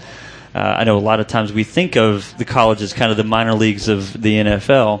has. I know a lot of times we think of the college as kind of the minor leagues of the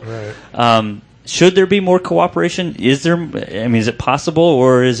NFL. Right. Should there be more cooperation? Is it possible,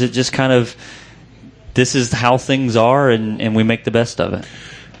 or is it just kind of this is how things are and we make the best of it?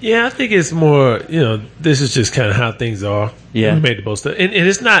 Yeah, I think it's more, this is just kind of how things are. Yeah. We made the most of it. And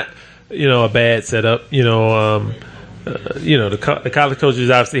it's not, a bad setup. The college coaches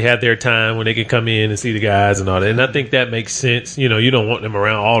obviously have their time when they can come in and see the guys and all that. And I think that makes sense. You don't want them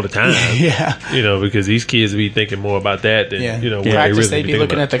around all the time. Because these kids be thinking more about that than, what they really they'd be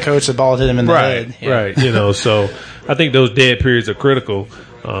looking about. at the coach, the ball hit him in the head. Right. So I think those dead periods are critical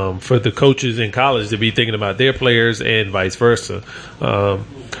for the coaches in college to be thinking about their players and vice versa. But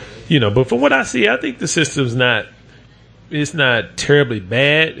from what I see, I think the system's it's not terribly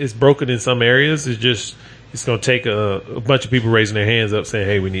bad. It's broken in some areas. It's going to take a bunch of people raising their hands up saying,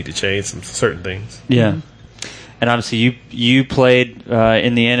 hey, we need to change some certain things. Yeah. And obviously you played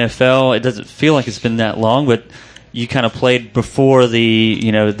in the NFL. It doesn't feel like it's been that long, but you kind of played before the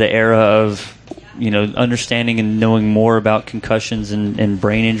era of, understanding and knowing more about concussions and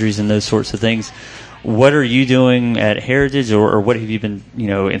brain injuries and those sorts of things. What are you doing at Heritage, or what have you been,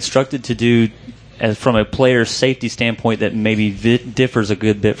 instructed to do from a player's safety standpoint that maybe differs a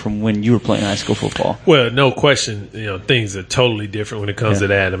good bit from when you were playing high school football? Well, no question, things are totally different when it comes to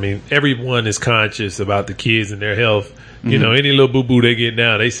that. I mean, everyone is conscious about the kids and their health. Any little boo-boo they get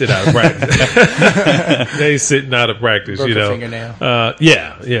now, they sit out of practice. They sitting out of practice, Broke a fingernail.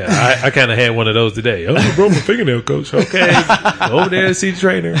 I kind of had one of those today. Oh, I broke my fingernail, coach. Okay, go over there and see the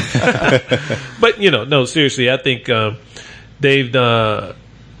trainer. But, no, seriously, I think they've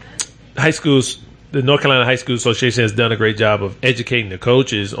high schools. The North Carolina High School Association has done a great job of educating the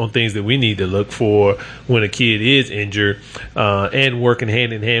coaches on things that we need to look for when a kid is injured, and working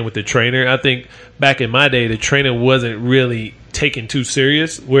hand in hand with the trainer. I think back in my day, the trainer wasn't really taken too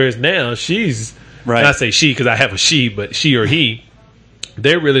serious, whereas now she's, right. I say she because I have a she, but she or he,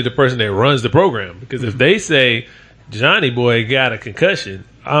 they're really the person that runs the program. Because if they say, Johnny boy got a concussion,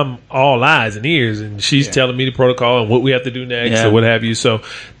 I'm all eyes and ears, and she's telling me the protocol and what we have to do next or what have you. So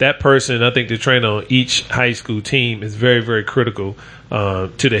that person, I think the trainer on each high school team is very, very critical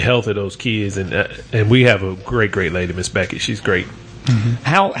to the health of those kids. And we have a great, great lady, Miss Beckett. She's great. Mm-hmm.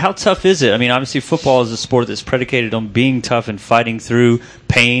 How tough is it? I mean, obviously football is a sport that's predicated on being tough and fighting through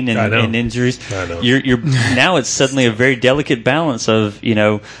pain and injuries. I know. You're now it's suddenly a very delicate balance of,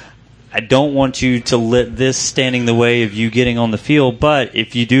 I don't want you to let this stand in the way of you getting on the field. But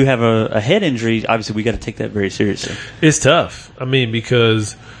if you do have a head injury, obviously we got to take that very seriously. It's tough. I mean,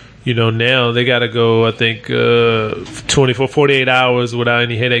 because now they got to go, I think, 48 hours without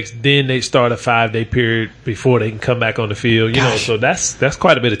any headaches. Then they start a 5-day period before they can come back on the field. So that's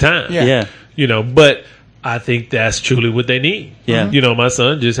quite a bit of time. Yeah. But I think that's truly what they need. Yeah. My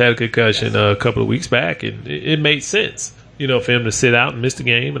son just had a concussion a couple of weeks back, and it made sense. For him to sit out and miss the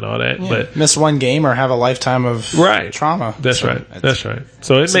game and all that. Yeah. But miss one game or have a lifetime of trauma. That's right.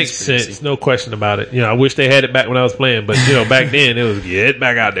 So it makes sense. Easy. No question about it. I wish they had it back when I was playing, but back then it was get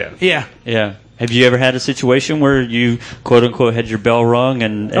back out there. Yeah. Yeah. Have you ever had a situation where you quote unquote had your bell rung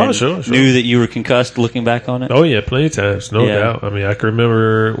and sure. knew that you were concussed looking back on it? Oh yeah, plenty of times, no doubt. I mean, I can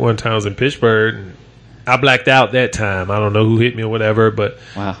remember one time I was in Pittsburgh and I blacked out that time. I don't know who hit me or whatever, but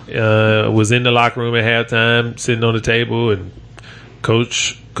was in the locker room at halftime, sitting on the table, and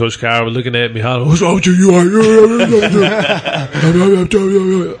Coach Kyle was looking at me, hollering, "What's wrong with you? You are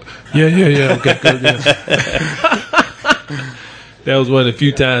yeah. Okay, good. Yeah." That was one of the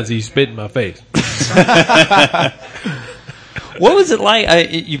few times he spit in my face. What was it like?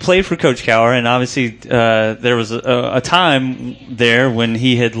 You played for Coach Cowher, and obviously there was a time there when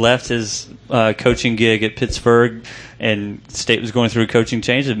he had left his coaching gig at Pittsburgh, and State was going through a coaching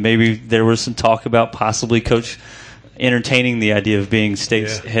change, and maybe there was some talk about possibly Coach entertaining the idea of being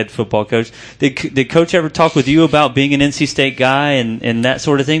State's head football coach. Did Coach ever talk with you about being an NC State guy and that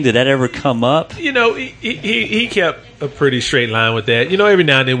sort of thing? Did that ever come up? He kept a pretty straight line with that. Every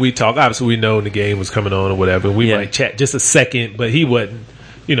now and then we talk. Obviously, we know when the game was coming on or whatever. We might chat just a second, but he wasn't,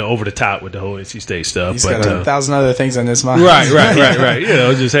 over the top with the whole NC State stuff. He's got 1,000 other things on his mind. Right.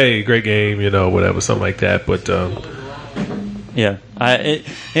 Just, hey, great game, whatever, something like that. But yeah, I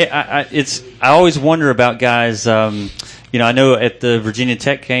always wonder about guys. I know at the Virginia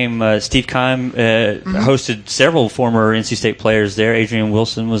Tech game, Steve Keim hosted several former NC State players there. Adrian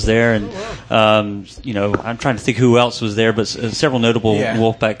Wilson was there, and I'm trying to think who else was there, but several notable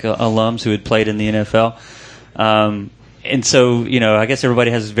Wolfpack alums who had played in the NFL. And so, I guess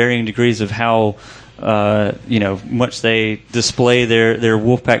everybody has varying degrees of how much they display their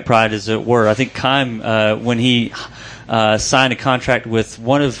Wolfpack pride, as it were. I think Keim, when he signed a contract with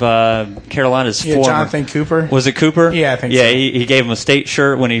one of Carolina's former... Jonathan Cooper. Was it Cooper? Yeah, I think so. Yeah, he gave him a State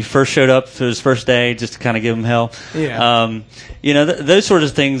shirt when he first showed up for his first day, just to kind of give him hell. Yeah. Those sorts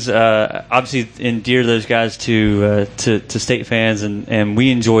of things obviously endear those guys to State fans, and we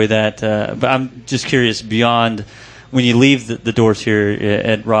enjoy that. But I'm just curious, beyond... when you leave the doors here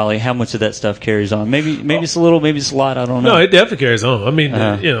at Raleigh, how much of that stuff carries on? Maybe it's a little, maybe it's a lot. I don't know. No, it definitely carries on. I mean, in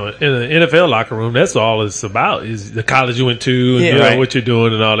the NFL locker room, that's all it's about, is the college you went to and what you're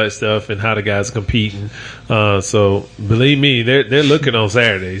doing and all that stuff and how the guys are competing. So believe me, they're looking on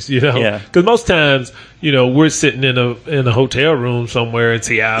Saturdays, because most times, we're sitting in a hotel room somewhere in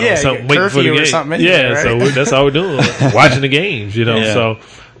Seattle or something, waiting for the game. So that's all we're doing, watching the games, So.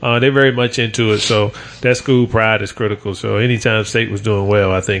 They're very much into it, so that school pride is critical. So anytime State was doing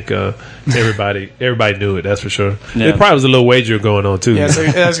well, I think everybody knew it. That's for sure. Yeah. There probably was a little wager going on too. Yeah, so I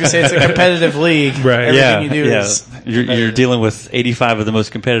was going to say it's a competitive league. Right? Everything you do is you're dealing with 85 of the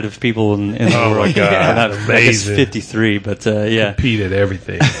most competitive people in the world. Oh my God, amazing! I guess 53, but compete at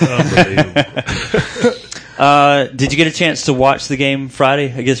everything. Unbelievable. Did you get a chance to watch the game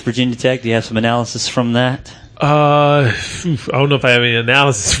Friday against Virginia Tech? Do you have some analysis from that? I don't know if I have any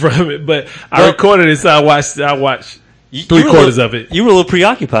analysis from it, but I recorded it, so I watched 3/4 of it. You were a little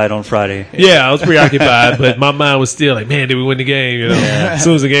preoccupied on Friday. Yeah, I was preoccupied, but my mind was still like, man, did we win the game? As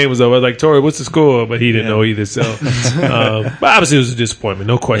soon as the game was over, I was like, Tori, what's the score? But he didn't know either. So, but obviously it was a disappointment,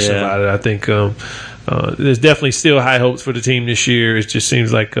 no question about it. I think there's definitely still high hopes for the team this year. It just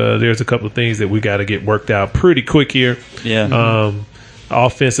seems like there's a couple of things that we got to get worked out pretty quick here. Yeah.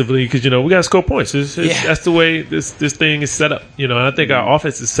 Offensively, because we got to score points. That's the way this thing is set up. And I think our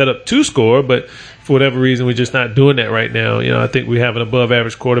offense is set up to score, but for whatever reason, we're just not doing that right now. I think we have an above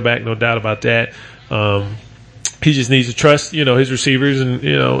average quarterback, no doubt about that. He just needs to trust, his receivers and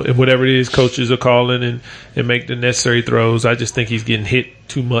and whatever it is coaches are calling and make the necessary throws. I just think he's getting hit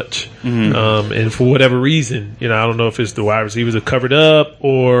too much, and for whatever reason, I don't know if it's the wide receivers are covered up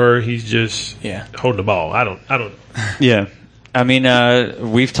or he's just holding the ball. I don't. Yeah. I mean,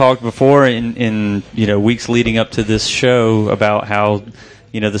 we've talked before in weeks leading up to this show about how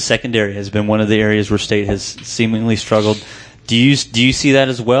the secondary has been one of the areas where State has seemingly struggled. Do you see that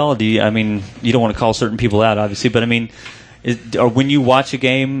as well? You don't want to call certain people out, obviously, but I mean, when you watch a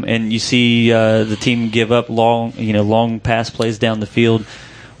game and you see the team give up long pass plays down the field,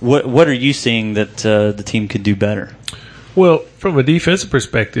 what are you seeing that the team could do better? Well, from a defensive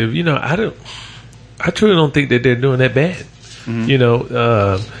perspective, I truly don't think that they're doing that bad.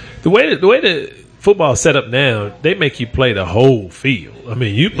 Mm-hmm. The way that football is set up now, they make you play the whole field. I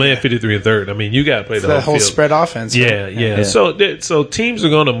mean, you playing 53 and third. I mean, you got to play the whole field. Spread offense. Yeah. So teams are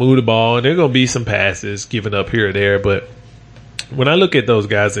going to move the ball, and there are going to be some passes given up here or there. But when I look at those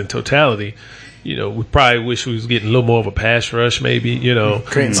guys in totality, we probably wish we was getting a little more of a pass rush, maybe.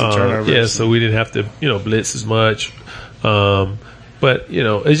 Creating some turnovers. Yeah, so we didn't have to blitz as much. But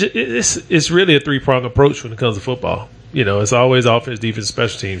it's really a three-pronged approach when it comes to football. It's always offense, defense,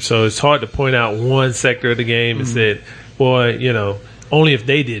 special teams. So it's hard to point out one sector of the game and say, boy, only if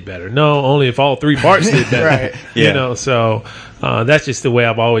they did better. No, only if all three parts did better. Right. Yeah. So that's just the way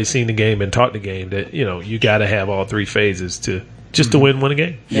I've always seen the game and taught the game, that, you got to have all three phases to win a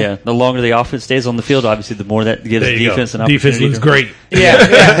game. Yeah. The longer the offense stays on the field, obviously, the more that gives the defense an opportunity. Defense looks great.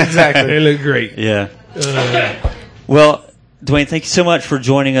 Yeah, exactly. They look great. Yeah. Well, Dewayne, thank you so much for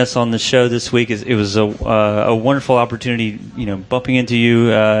joining us on the show this week. It was a wonderful opportunity, bumping into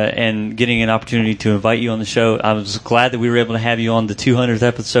you and getting an opportunity to invite you on the show. I was glad that we were able to have you on the 200th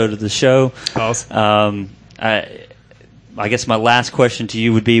episode of the show. Awesome. I guess my last question to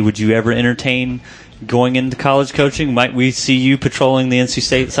you would be, would you ever entertain going into college coaching? Might we see you patrolling the NC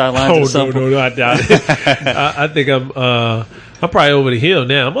State sidelines at some point? No, I doubt it. I think I'm probably over the hill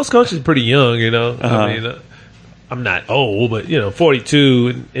now. Most coaches are pretty young, I mean, I'm not old, but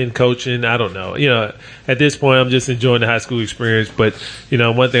 42 in coaching, I don't know. At this point, I'm just enjoying the high school experience. But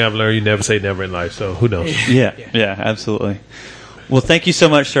one thing I've learned: you never say never in life. So who knows? Yeah, absolutely. Well, thank you so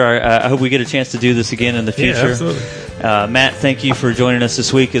much, sir. I hope we get a chance to do this again in the future. Yeah, absolutely. Matt, thank you for joining us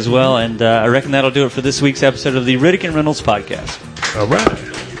this week as well. And I reckon that'll do it for this week's episode of the Riddick and Reynolds podcast. All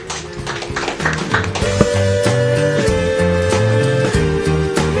right.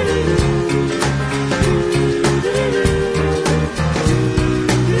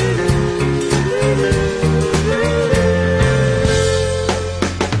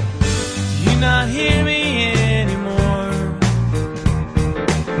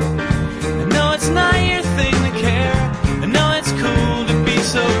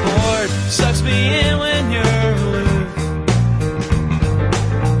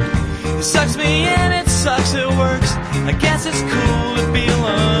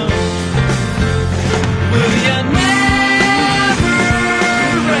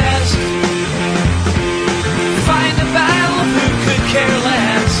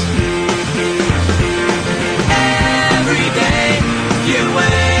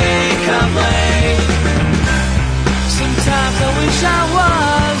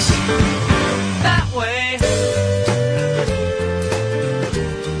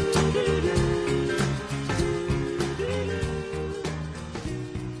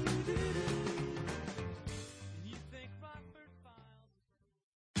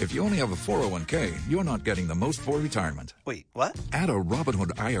 If you only have a 401k, you're not getting the most for retirement. Wait, what? Add a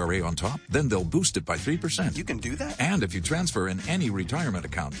Robinhood IRA on top, then they'll boost it by 3%. You can do that? And if you transfer in any retirement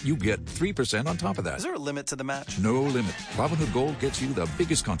account, you get 3% on top of that. Is there a limit to the match? No limit. Robinhood Gold gets you the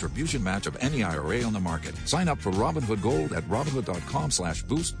biggest contribution match of any IRA on the market. Sign up for Robinhood Gold at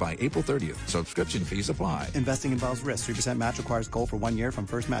Robinhood.com/boost by April 30th. Subscription fees apply. Investing involves risk. 3% match requires gold for 1 year from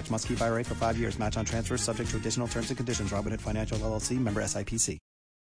first match. Must keep IRA for 5 years. Match on transfers subject to additional terms and conditions. Robinhood Financial LLC, member SIPC.